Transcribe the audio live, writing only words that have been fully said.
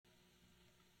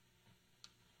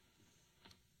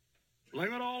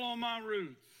Blame it all on my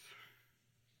roots.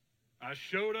 I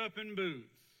showed up in boots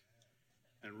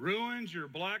and ruined your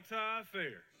black tie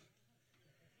affair.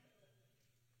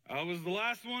 I was the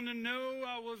last one to know,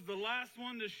 I was the last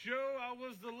one to show, I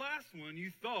was the last one you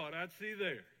thought I'd see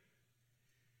there.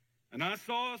 And I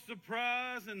saw a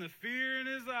surprise and the fear in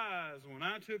his eyes when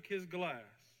I took his glass.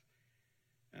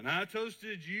 And I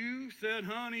toasted you, said,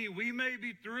 honey, we may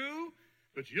be through,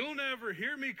 but you'll never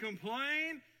hear me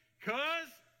complain, 'cause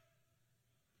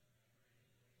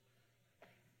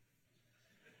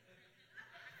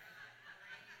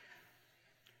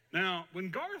now, when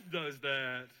Garth does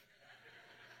that,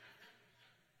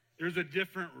 there's a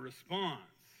different response.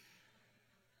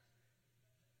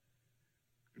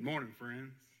 Good morning,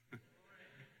 friends.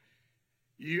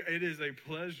 It is a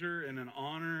pleasure and an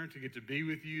honor to get to be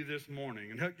with you this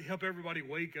morning and help everybody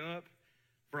wake up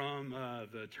from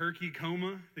the turkey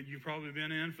coma that you've probably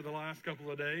been in for the last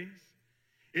couple of days.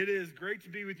 It is great to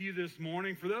be with you this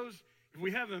morning. For those, if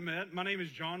we haven't met, my name is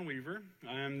John Weaver.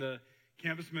 I am the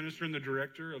campus minister and the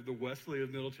director of the Wesley of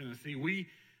Middle Tennessee. We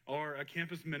are a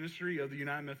campus ministry of the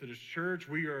United Methodist Church.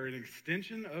 We are an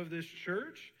extension of this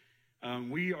church.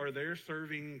 We are there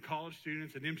serving college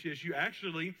students at MTSU.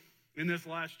 Actually, in this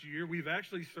last year, we've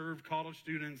actually served college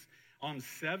students on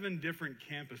 7 different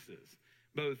campuses,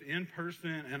 both in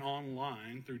person and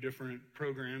online through different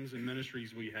programs and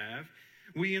ministries we have.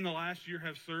 We, in the last year,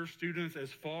 have served students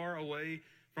as far away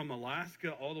from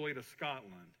Alaska all the way to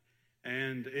Scotland.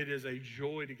 And it is a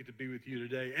joy to get to be with you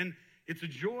today. And it's a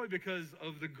joy because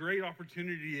of the great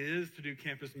opportunity it is to do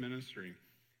campus ministry.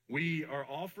 We are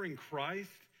offering Christ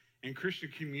and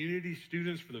Christian community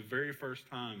students for the very first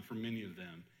time for many of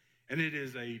them. And it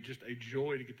is just a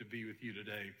joy to get to be with you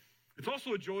today. It's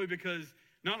also a joy because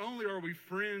not only are we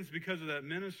friends because of that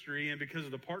ministry and because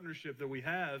of the partnership that we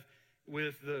have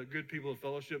with the good people of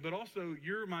fellowship, but also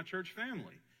you're my church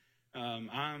family.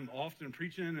 I'm often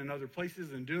preaching in other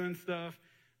places and doing stuff,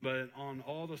 but on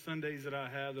all the Sundays that I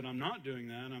have that I'm not doing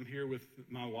that, I'm here with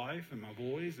my wife and my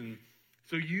boys. And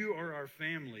so you are our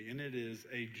family, and it is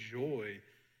a joy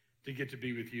to get to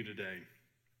be with you today.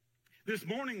 This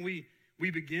morning, we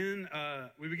begin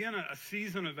a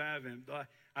season of Advent.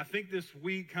 I think this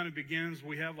week kind of begins,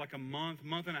 we have like a month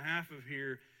and a half of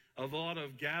here of a lot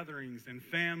of gatherings and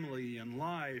family and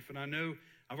life. And I know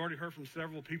I've already heard from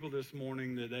several people this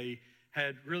morning that they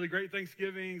had really great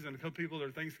Thanksgivings, and a couple people,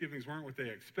 their Thanksgivings weren't what they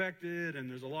expected,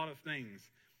 and there's a lot of things.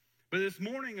 But this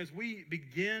morning, as we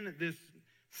begin this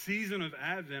season of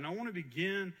Advent, I want to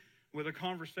begin with a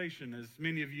conversation. As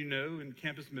many of you know, in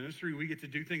campus ministry, we get to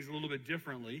do things a little bit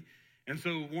differently. And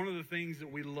so one of the things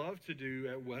that we love to do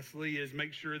at Wesley is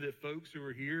make sure that folks who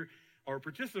are here are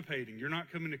participating. You're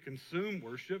not coming to consume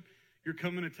worship. You're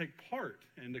coming to take part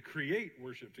and to create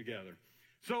worship together.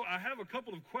 So I have a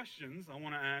couple of questions I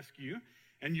want to ask you,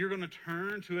 and you're going to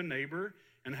turn to a neighbor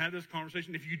and have this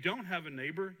conversation. If you don't have a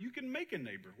neighbor, you can make a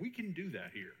neighbor. We can do that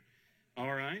here.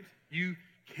 All right? You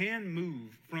can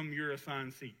move from your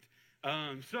assigned seat.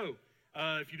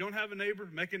 If you don't have a neighbor,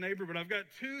 make a neighbor. But I've got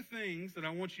 2 things that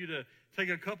I want you to take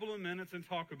a couple of minutes and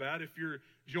talk about. If you're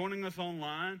joining us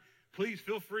online, please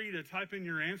feel free to type in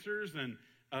your answers and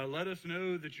let us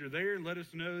know that you're there. Let us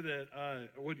know that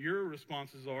what your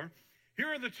responses are. Here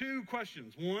are the 2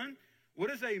 questions. 1, what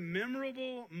is a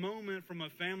memorable moment from a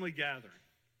family gathering?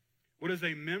 What is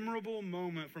a memorable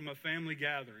moment from a family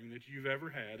gathering that you've ever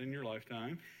had in your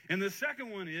lifetime? And the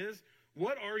second one is,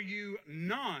 what are you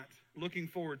not looking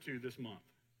forward to this month?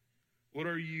 What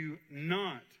are you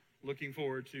not looking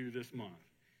forward to this month?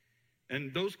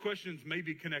 And those questions may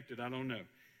be connected, I don't know.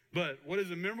 But what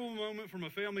is a memorable moment from a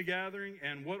family gathering,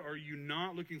 and what are you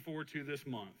not looking forward to this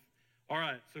month? All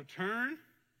right, so turn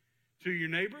to your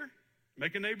neighbor,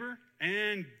 make a neighbor,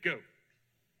 and go.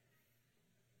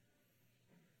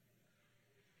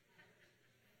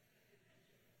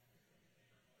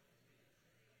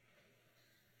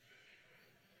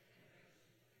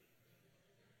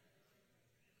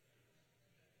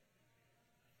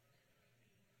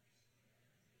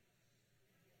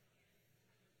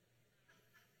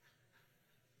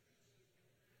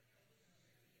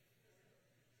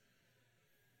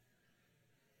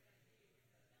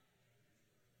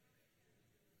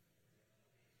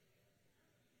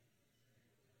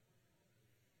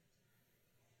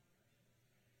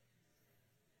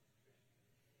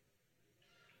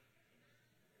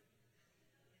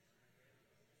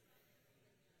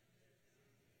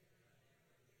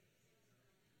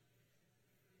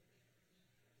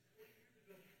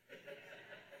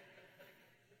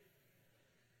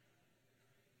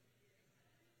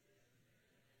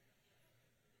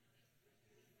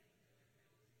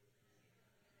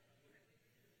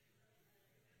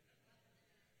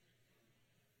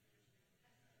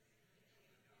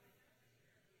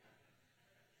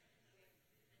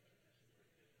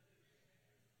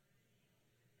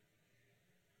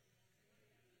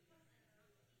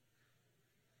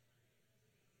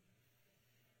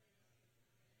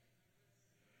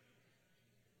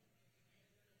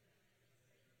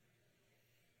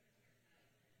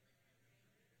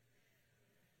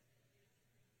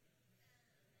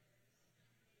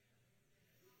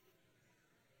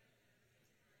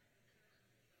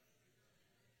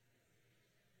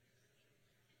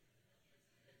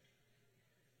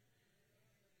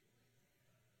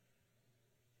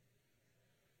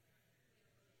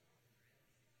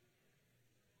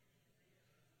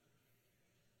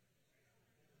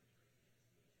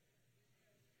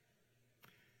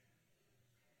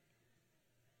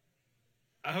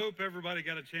 I hope everybody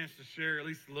got a chance to share at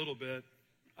least a little bit.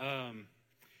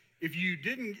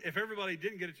 If everybody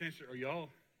didn't get a chance to, are y'all?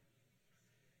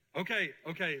 Okay.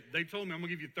 They told me I'm going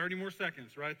to give you 30 more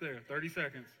seconds right there. 30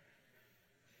 seconds.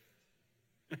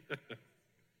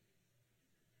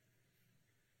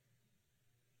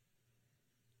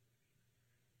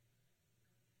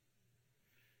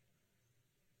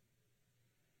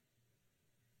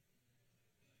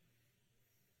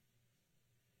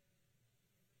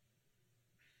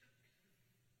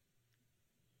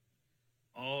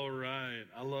 All right.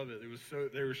 I love it.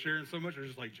 They were sharing so much. They're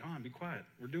just like, John, be quiet.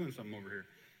 We're doing something over here.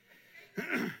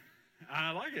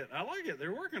 I like it.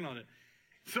 They're working on it.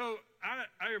 So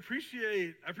I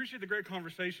appreciate the great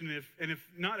conversation. If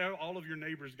not all of your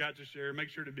neighbors got to share, make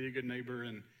sure to be a good neighbor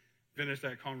and finish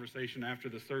that conversation after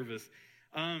the service.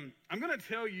 I'm going to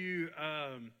tell you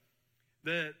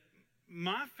that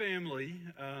my family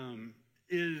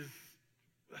is,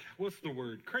 what's the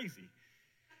word? Crazy.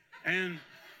 And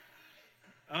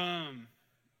I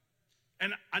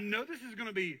know this is going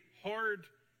to be hard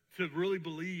to really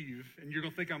believe, and you're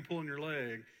going to think I'm pulling your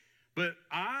leg, but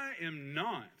I am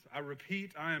not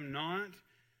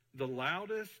the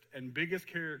loudest and biggest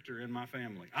character in my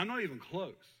family. I'm not even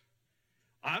close.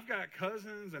 I've got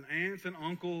cousins and aunts and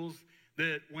uncles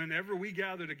that whenever we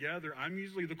gather together, I'm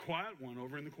usually the quiet one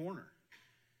over in the corner,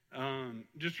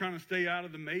 just trying to stay out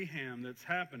of the mayhem that's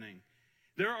happening.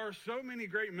 There are so many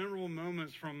great memorable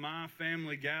moments from my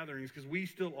family gatherings because we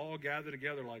still all gather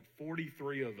together, like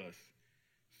 43 of us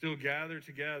still gather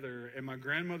together at my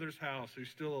grandmother's house, who's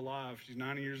still alive. She's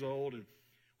 90 years old, and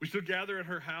we still gather at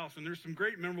her house, and there's some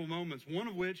great memorable moments, one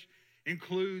of which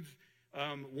includes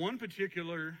one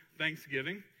particular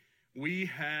Thanksgiving. We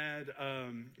had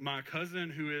my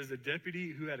cousin, who is a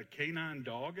deputy, who had a canine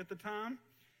dog at the time,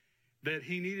 that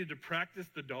he needed to practice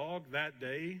the dog that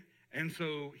day. And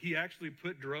so he actually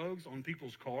put drugs on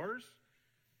people's cars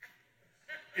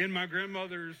in my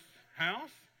grandmother's house.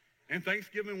 And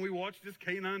Thanksgiving, we watched this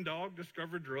canine dog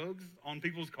discover drugs on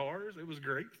people's cars. It was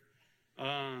great.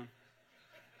 But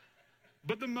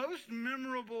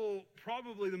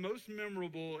probably the most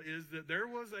memorable is that there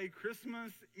was a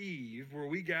Christmas Eve where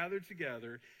we gathered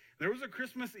together. There was a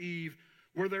Christmas Eve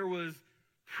where there was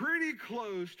pretty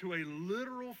close to a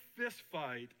literal fist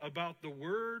fight about the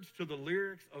words to the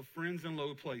lyrics of Friends in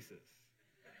Low Places.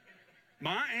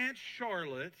 My Aunt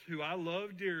Charlotte, who I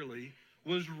love dearly,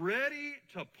 was ready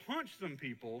to punch some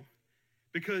people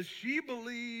because she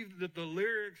believed that the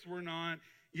lyrics were not,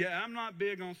 yeah, I'm not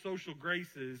big on social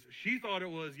graces. She thought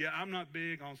it was, yeah, I'm not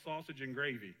big on sausage and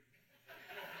gravy.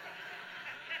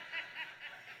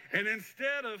 And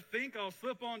instead of think I'll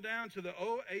slip on down to the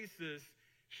Oasis,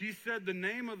 she said the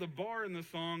name of the bar in the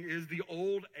song is the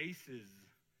Old Aces.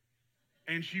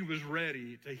 And she was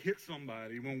ready to hit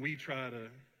somebody when we try to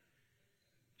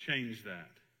change that.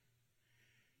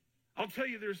 I'll tell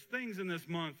you, there's things in this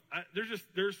month.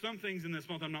 There's some things in this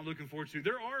month I'm not looking forward to.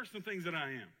 There are some things that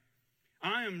I am.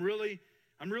 I'm really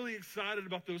excited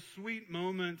about those sweet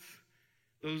moments,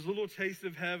 those little tastes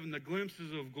of heaven, the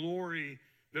glimpses of glory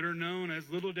that are known as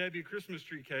Little Debbie Christmas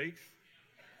tree cakes.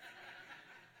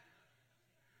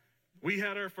 We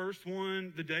had our first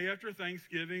one the day after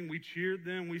Thanksgiving. We cheered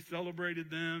them, we celebrated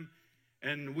them,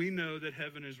 and we know that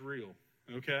heaven is real,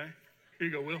 okay? Here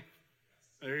you go, Will.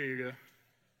 There you go.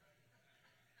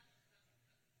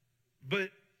 But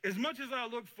as much as I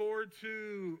look forward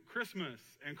to Christmas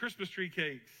and Christmas tree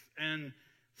cakes and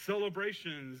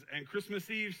celebrations and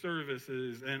Christmas Eve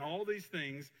services and all these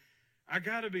things, I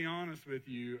got to be honest with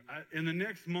you. In the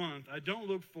next month, I don't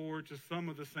look forward to some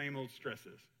of the same old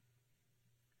stresses,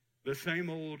 the same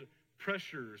old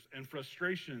pressures and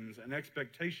frustrations and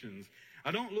expectations.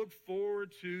 I don't look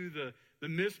forward to the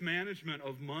mismanagement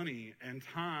of money and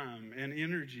time and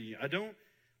energy. I don't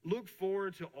look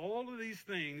forward to all of these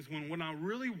things when what I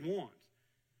really want,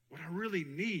 what I really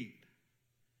need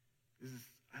is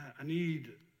I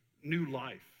need new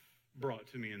life brought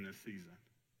to me in this season.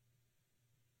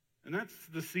 And that's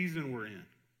the season we're in.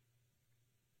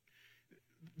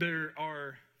 There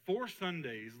are 4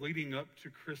 Sundays leading up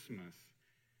to Christmas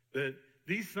that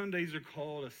these Sundays are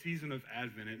called a season of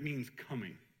Advent. It means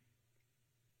coming.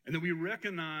 And that we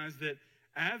recognize that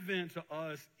Advent to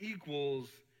us equals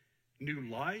new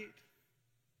light,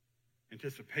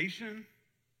 anticipation,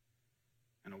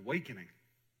 and awakening.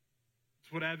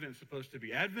 It's what Advent's supposed to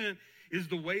be. Advent is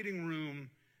the waiting room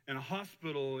in a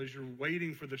hospital as you're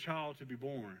waiting for the child to be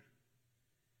born.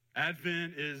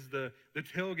 Advent is the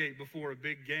tailgate before a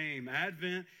big game.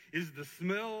 Advent is the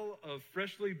smell of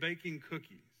freshly baking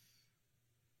cookies.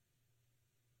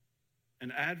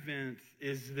 And Advent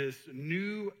is this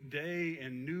new day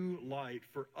and new light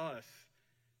for us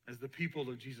as the people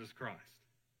of Jesus Christ.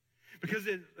 Because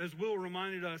as Will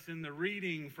reminded us in the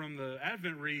reading from the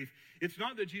Advent wreath, it's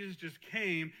not that Jesus just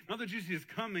came, not that Jesus is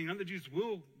coming, not that Jesus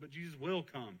will, but Jesus will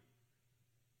come.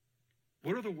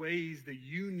 What are the ways that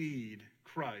you need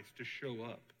Christ to show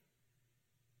up?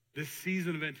 This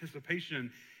season of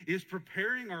anticipation is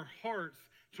preparing our hearts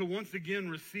to once again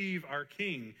receive our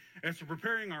King, as to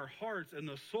preparing our hearts and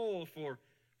the soul for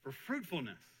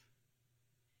fruitfulness.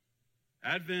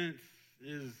 Advent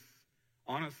is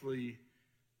honestly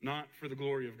not for the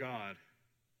glory of God,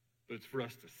 but it's for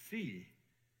us to see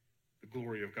the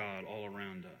glory of God all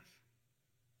around us.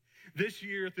 This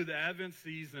year, through the Advent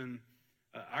season,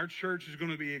 our church is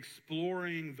going to be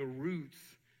exploring the roots,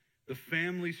 the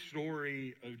family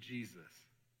story of Jesus.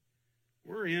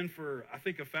 We're in for, I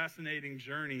think, a fascinating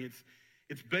journey.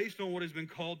 It's based on what has been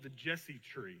called the Jesse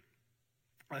tree,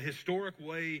 a historic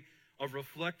way of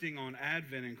reflecting on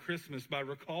Advent and Christmas by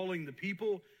recalling the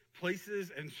people,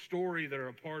 places, and story that are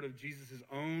a part of Jesus'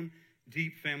 own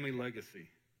deep family legacy.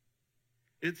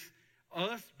 It's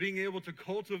us being able to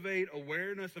cultivate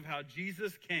awareness of how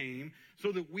Jesus came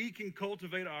so that we can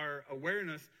cultivate our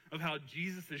awareness of how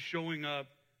Jesus is showing up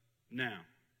now.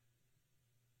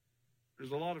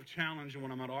 There's a lot of challenge in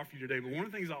what I'm going to offer you today, but one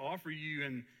of the things I offer you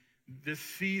in this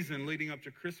season leading up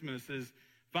to Christmas is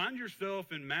find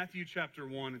yourself in Matthew chapter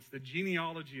 1. It's the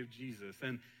genealogy of Jesus.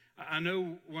 And I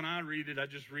know when I read it, I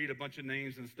just read a bunch of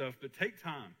names and stuff, but take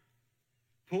time.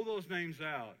 Pull those names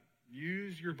out.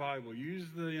 Use your Bible. Use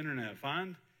the internet.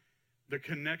 Find the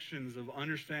connections of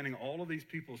understanding all of these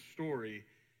people's story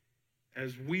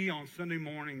as we on Sunday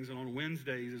mornings and on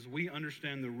Wednesdays, as we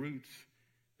understand the roots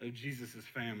of Jesus'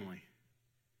 family.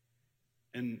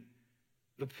 And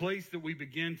the place that we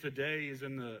begin today is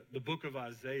in the book of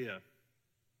Isaiah,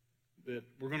 that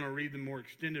we're going to read the more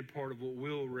extended part of what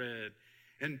Will read.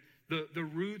 And the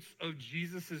roots of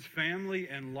Jesus' family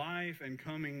and life and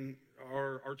coming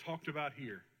are talked about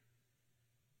here.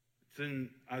 It's in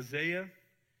Isaiah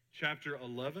chapter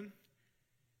 11.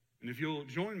 And if you'll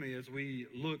join me as we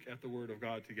look at the Word of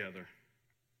God together.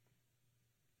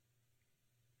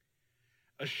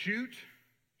 A shoot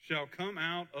shall come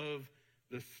out of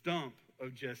the stump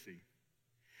of Jesse,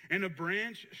 and a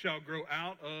branch shall grow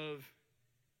out of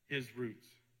his roots.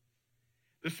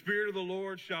 The Spirit of the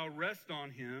Lord shall rest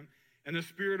on him, and the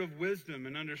Spirit of wisdom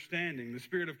and understanding, the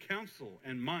Spirit of counsel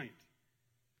and might,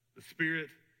 the Spirit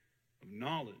of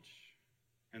knowledge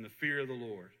and the fear of the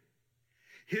Lord.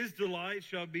 His delight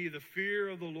shall be the fear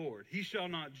of the Lord. He shall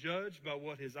not judge by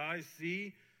what his eyes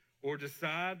see, or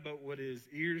decide by what his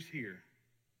ears hear.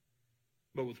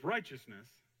 But with righteousness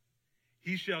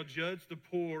he shall judge the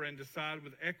poor and decide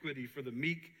with equity for the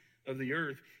meek of the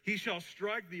earth. He shall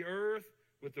strike the earth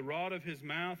with the rod of his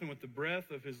mouth, and with the breath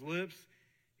of his lips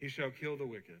he shall kill the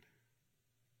wicked.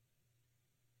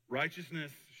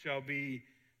 Righteousness shall be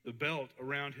the belt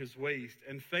around his waist,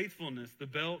 and faithfulness the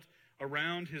belt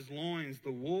around his loins.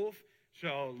 The wolf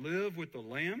shall live with the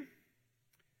lamb.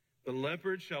 The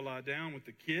leopard shall lie down with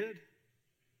the kid.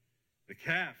 The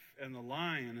calf and the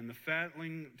lion and the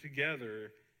fatling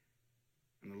together,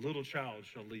 and the little child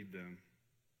shall lead them.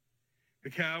 The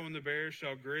cow and the bear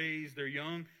shall graze, their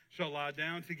young shall lie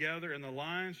down together, and the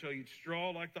lion shall eat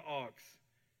straw like the ox.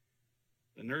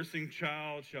 The nursing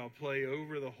child shall play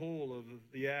over the hole of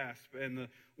the asp, and the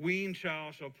weaned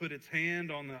child shall put its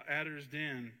hand on the adder's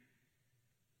den.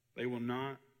 They will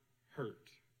not hurt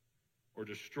or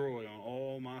destroy on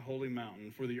all my holy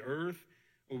mountain, for the earth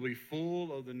will be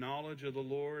full of the knowledge of the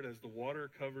Lord as the water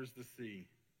covers the sea.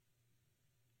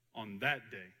 On that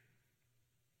day,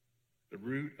 the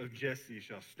root of Jesse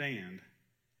shall stand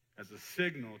as a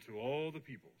signal to all the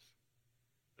peoples.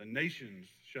 The nations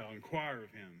shall inquire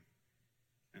of him,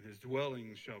 and his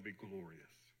dwelling shall be glorious.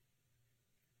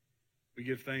 We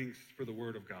give thanks for the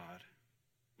word of God.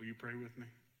 Will you pray with me?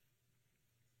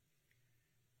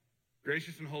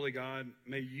 Gracious and holy God,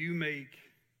 may you make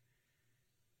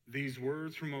these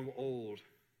words from of old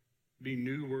be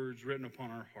new words written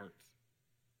upon our hearts.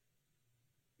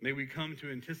 May we come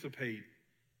to anticipate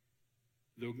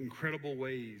the incredible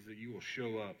ways that you will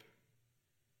show up.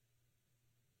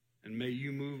 And may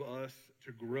you move us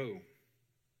to grow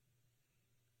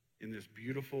in this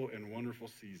beautiful and wonderful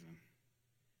season.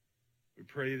 We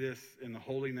pray this in the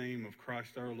holy name of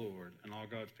Christ our Lord. And all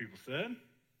God's people said,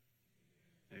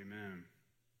 amen.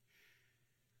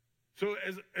 So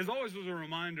as always as a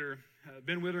reminder,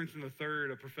 Ben Witherington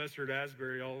III, a professor at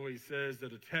Asbury, always says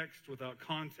that a text without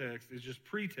context is just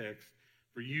pretext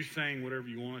for you saying whatever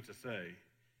you want it to say.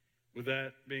 With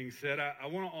that being said, I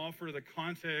want to offer the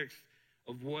context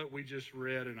of what we just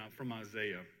read from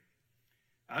Isaiah.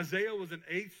 Isaiah was an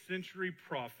 8th century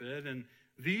prophet, and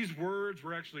these words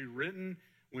were actually written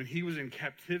when he was in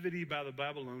captivity by the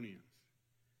Babylonians.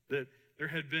 That there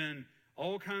had been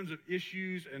all kinds of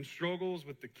issues and struggles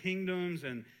with the kingdoms,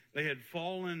 and they had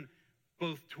fallen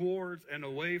both towards and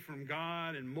away from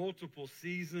God in multiple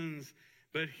seasons.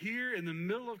 But here in the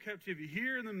middle of captivity,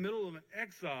 here in the middle of an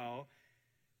exile,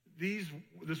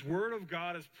 this word of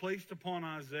God is placed upon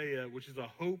Isaiah, which is a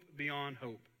hope beyond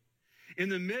hope. In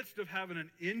the midst of having an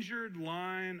injured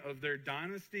line of their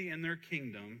dynasty and their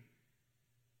kingdom,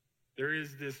 there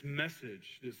is this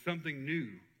message that something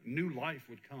new life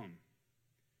would come.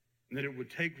 And that it would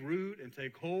take root and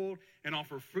take hold and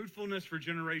offer fruitfulness for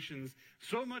generations,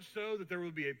 so much so that there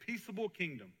would be a peaceable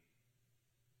kingdom.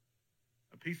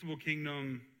 A peaceable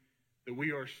kingdom that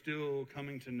we are still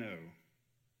coming to know.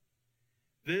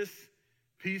 This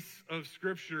piece of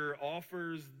Scripture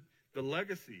offers the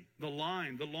legacy, the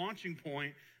line, the launching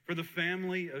point for the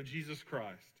family of Jesus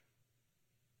Christ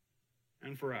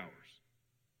and for ours.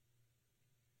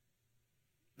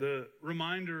 The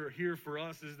reminder here for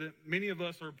us is that many of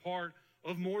us are part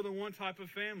of more than one type of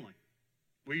family.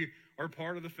 We are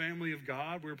part of the family of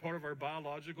God. We're part of our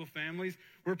biological families.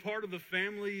 We're part of the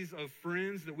families of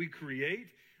friends that we create.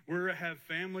 We have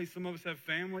families. Some of us have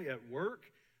family at work.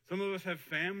 Some of us have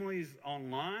families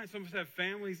online. Some of us have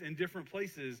families in different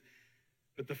places.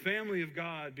 But the family of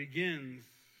God begins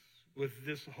with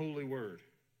this holy word.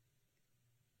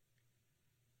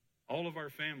 All of our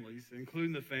families,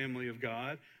 including the family of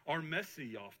God, are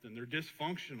messy often. They're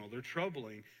dysfunctional. They're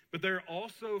troubling. But they're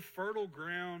also fertile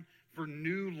ground for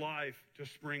new life to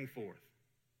spring forth.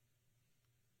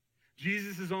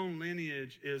 Jesus' own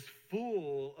lineage is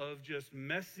full of just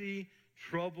messy,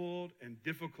 troubled, and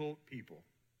difficult people.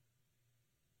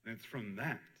 And it's from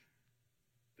that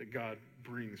God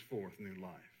brings forth new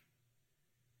life.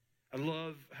 I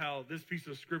love how this piece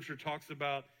of Scripture talks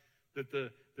about that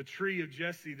the tree of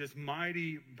Jesse, this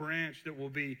mighty branch that will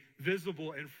be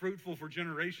visible and fruitful for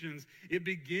generations, it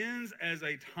begins as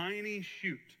a tiny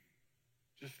shoot,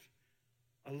 just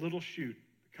a little shoot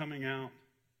coming out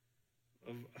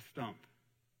of a stump.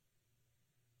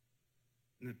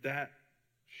 And that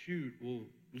shoot will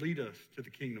lead us to the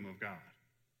kingdom of God.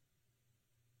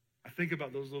 I think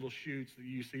about those little shoots that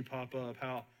you see pop up,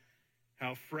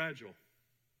 how fragile,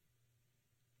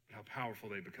 how powerful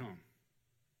they become.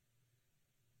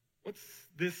 What's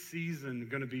this season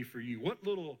going to be for you? What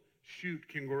little shoot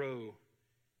can grow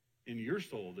in your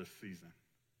soul this season?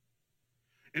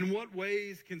 In what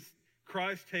ways can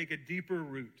Christ take a deeper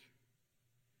root?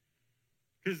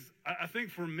 Because I think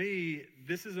for me,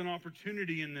 this is an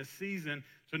opportunity in this season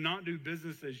to not do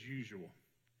business as usual.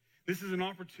 This is an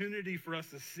opportunity for us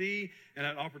to see and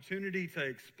an opportunity to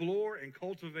explore and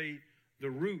cultivate the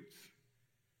roots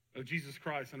of Jesus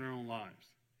Christ in our own lives.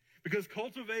 Because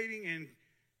cultivating and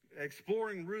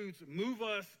exploring roots move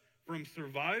us from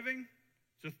surviving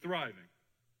to thriving.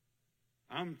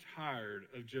 I'm tired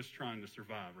of just trying to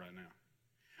survive right now.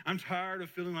 I'm tired of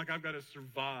feeling like I've got to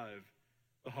survive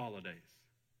the holidays.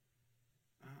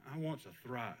 I want to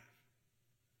thrive.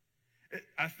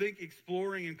 I think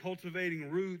exploring and cultivating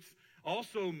roots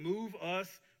also move us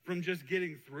from just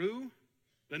getting through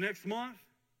the next month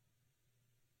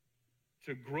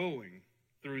to growing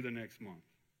through the next month.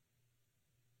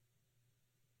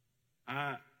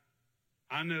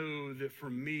 I know that for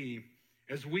me,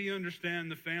 as we understand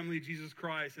the family of Jesus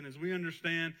Christ and as we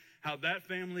understand how that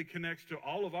family connects to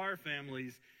all of our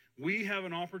families, we have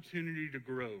an opportunity to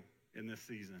grow in this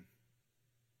season.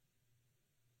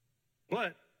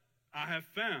 But I have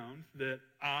found that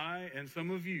I and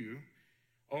some of you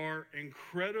are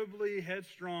incredibly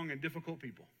headstrong and difficult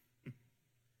people.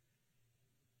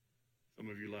 Some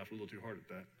of you laughed a little too hard at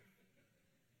that.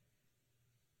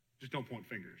 Just don't point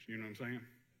fingers, you know what I'm saying?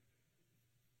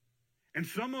 And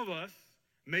some of us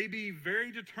may be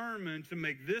very determined to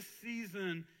make this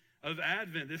season of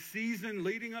Advent, this season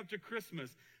leading up to Christmas,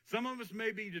 some of us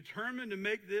may be determined to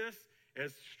make this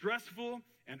as stressful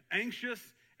and anxious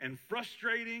and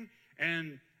frustrating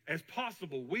and as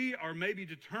possible. We are maybe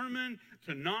determined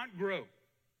to not grow.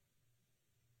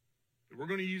 We're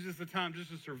going to use this as a time just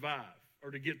to survive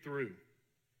or to get through.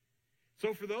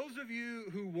 So for those of you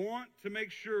who want to make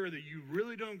sure that you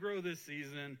really don't grow this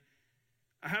season,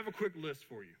 I have a quick list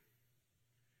for you.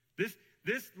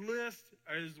 This list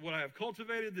is what I have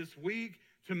cultivated this week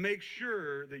to make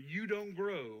sure that you don't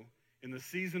grow in the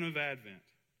season of Advent.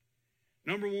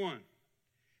 Number one,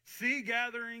 see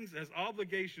gatherings as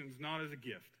obligations, not as a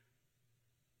gift.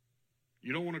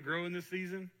 You don't want to grow in this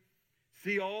season?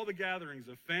 See all the gatherings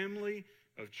of family,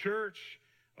 of church,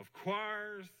 of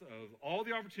choirs, of all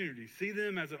the opportunities. See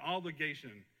them as an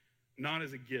obligation, not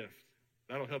as a gift.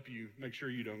 That'll help you make sure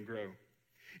you don't grow.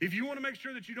 If you want to make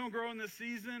sure that you don't grow in this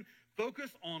season,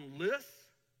 focus on lists,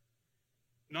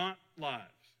 not lives.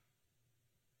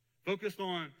 Focus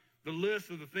on the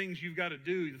list of the things you've got to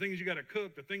do, the things you got to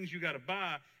cook, the things you got to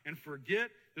buy, and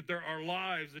forget that there are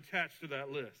lives attached to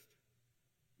that list.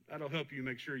 That'll help you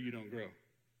make sure you don't grow.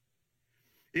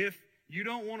 If you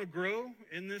don't want to grow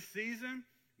in this season,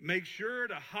 make sure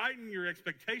to heighten your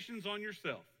expectations on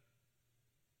yourself.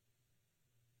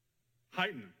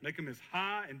 Heighten them. Make them as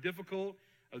high and difficult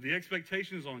of the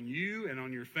expectations on you and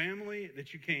on your family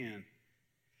that you can.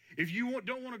 If you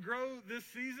don't want to grow this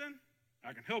season,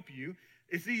 I can help you.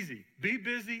 It's easy. Be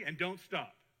busy and don't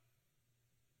stop.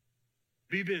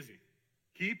 Be busy.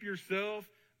 Keep yourself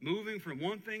moving from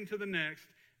one thing to the next.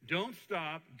 Don't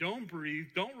stop. Don't breathe.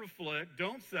 Don't reflect.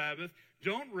 Don't Sabbath.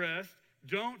 Don't rest.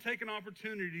 Don't take an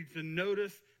opportunity to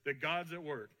notice that God's at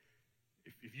work.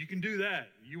 If you can do that,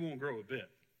 you won't grow a bit.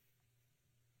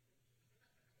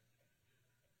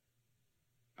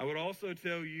 I would also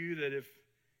tell you that if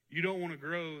you don't want to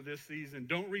grow this season,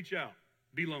 don't reach out.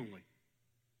 Be lonely.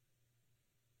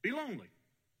 Be lonely.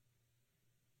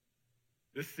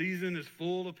 This season is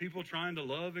full of people trying to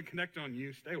love and connect on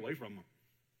you. Stay away from them,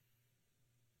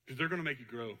 because they're going to make you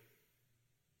grow.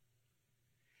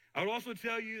 I would also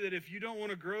tell you that if you don't want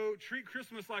to grow, treat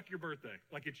Christmas like your birthday,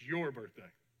 like it's your birthday.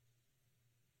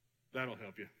 That'll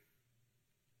help you.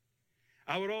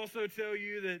 I would also tell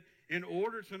you that in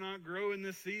order to not grow in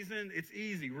this season, it's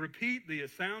easy. Repeat the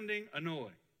sounding annoy.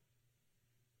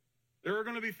 There are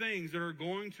going to be things that are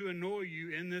going to annoy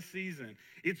you in this season.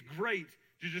 It's great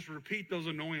to just repeat those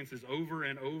annoyances over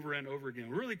and over and over again.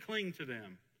 Really cling to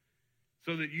them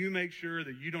so that you make sure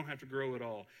that you don't have to grow at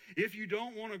all. If you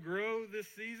don't want to grow this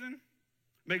season,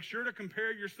 make sure to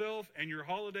compare yourself and your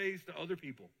holidays to other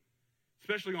people,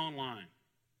 especially online,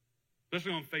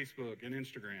 especially on Facebook and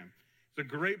Instagram. It's a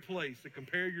great place to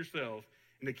compare yourself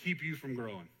and to keep you from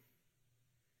growing.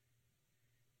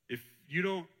 If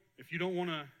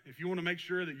you want to make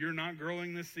sure that you're not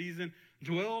growing this season,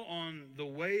 dwell on the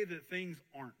way that things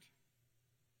aren't.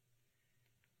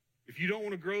 If you don't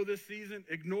want to grow this season,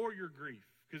 ignore your grief,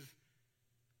 because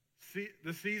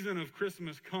the season of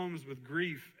Christmas comes with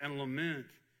grief and lament.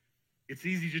 It's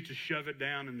easy just to shove it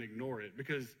down and ignore it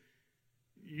because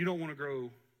you don't want to grow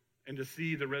and to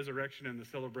see the resurrection and the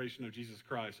celebration of Jesus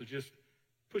Christ. So just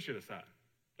push it aside.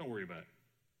 Don't worry about it.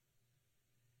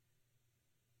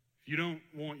 If you don't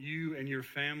want you and your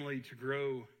family to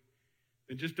grow,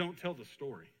 then just don't tell the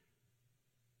story.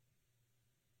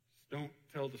 Just don't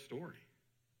tell the story.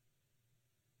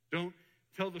 Don't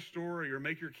tell the story or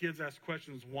make your kids ask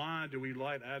questions. Why do we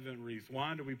light Advent wreaths?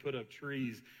 Why do we put up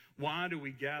trees? Why do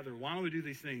we gather? Why do we do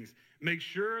these things? Make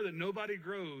sure that nobody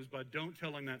grows by don't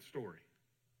telling that story.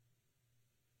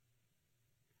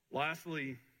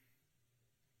 Lastly,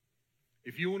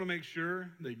 if you want to make sure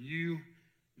that you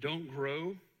don't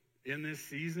grow in this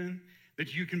season,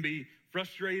 that you can be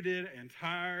frustrated and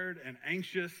tired and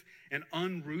anxious and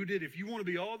unrooted, if you want to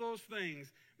be all those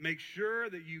things, make sure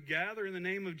that you gather in the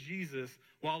name of Jesus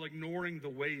while ignoring the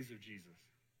ways of Jesus.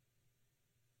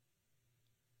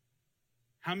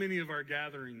 How many of our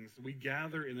gatherings, we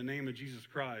gather in the name of Jesus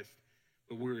Christ,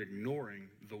 but we're ignoring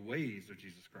the ways of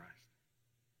Jesus Christ?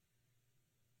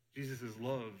 Jesus'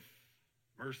 love,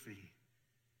 mercy,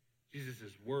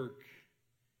 Jesus' work,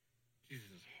 Jesus'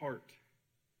 heart.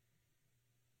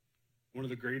 One of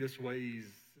the greatest ways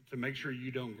to make sure you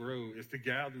don't grow is to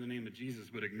gather in the name of Jesus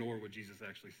but ignore what Jesus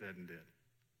actually said and did.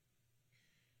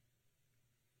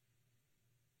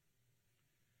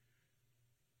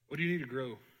 What do you need to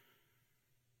grow?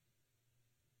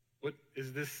 What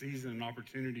is this season an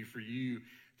opportunity for you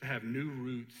to have new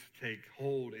roots take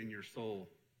hold in your soul?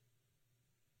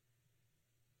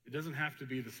 It doesn't have to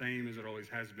be the same as it always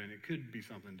has been. It could be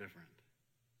something different.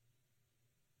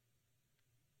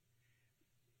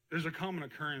 There's a common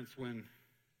occurrence when,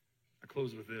 I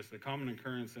close with this, a common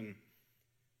occurrence in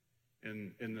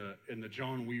the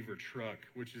John Weaver truck,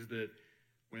 which is that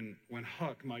when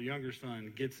Huck, my younger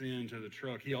son, gets into the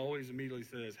truck, he always immediately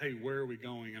says, "Hey, where are we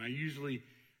going?" And I usually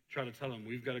try to tell him,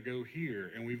 we've got to go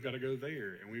here, and we've got to go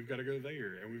there, and we've got to go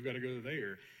there, and we've got to go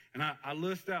there. And I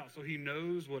list out so he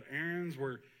knows what errands,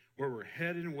 where we're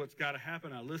headed and what's got to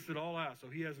happen. I list it all out so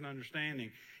he has an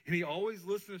understanding. And he always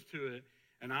listens to it,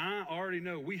 and I already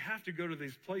know we have to go to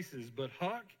these places. But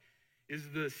Huck is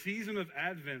the season of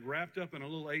Advent wrapped up in a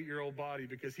little 8-year-old body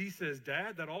because he says,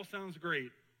 "Dad, that all sounds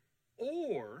great,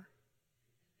 or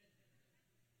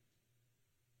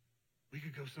we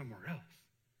could go somewhere else."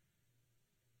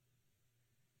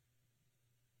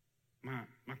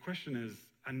 My question is,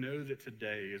 I know that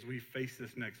today, as we face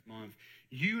this next month,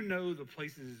 you know the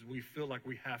places we feel like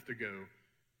we have to go,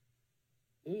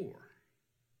 or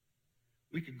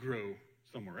we could grow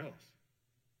somewhere else.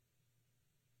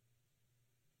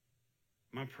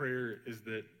 My prayer is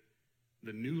that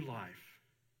the new life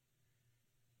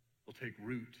will take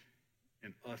root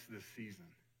in us this season,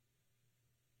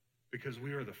 because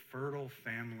we are the fertile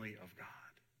family of God.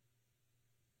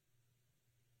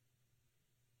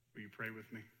 Will you pray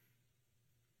with me?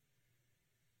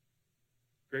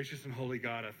 Gracious and holy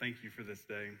God, I thank you for this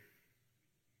day.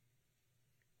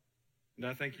 And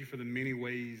I thank you for the many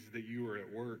ways that you are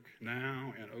at work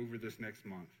now and over this next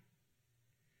month.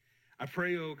 I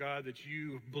pray, oh God, that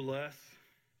you bless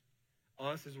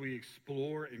us as we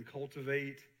explore and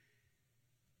cultivate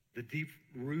the deep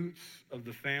roots of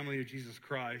the family of Jesus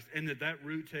Christ, and that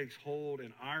root takes hold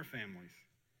in our families,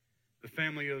 the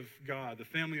family of God, the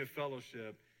family of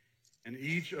fellowship, and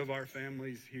each of our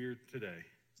families here today.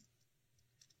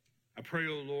 I pray,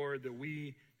 oh Lord, that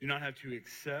we do not have to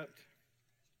accept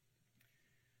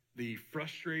the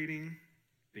frustrating,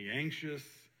 the anxious,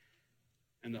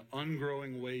 and the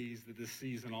ungrowing ways that this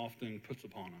season often puts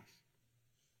upon us.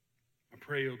 I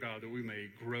pray, oh God, that we may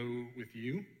grow with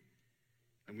you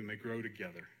and we may grow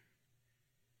together.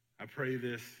 I pray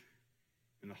this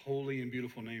in the holy and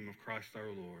beautiful name of Christ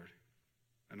our Lord.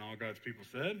 And all God's people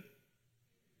said,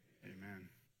 amen.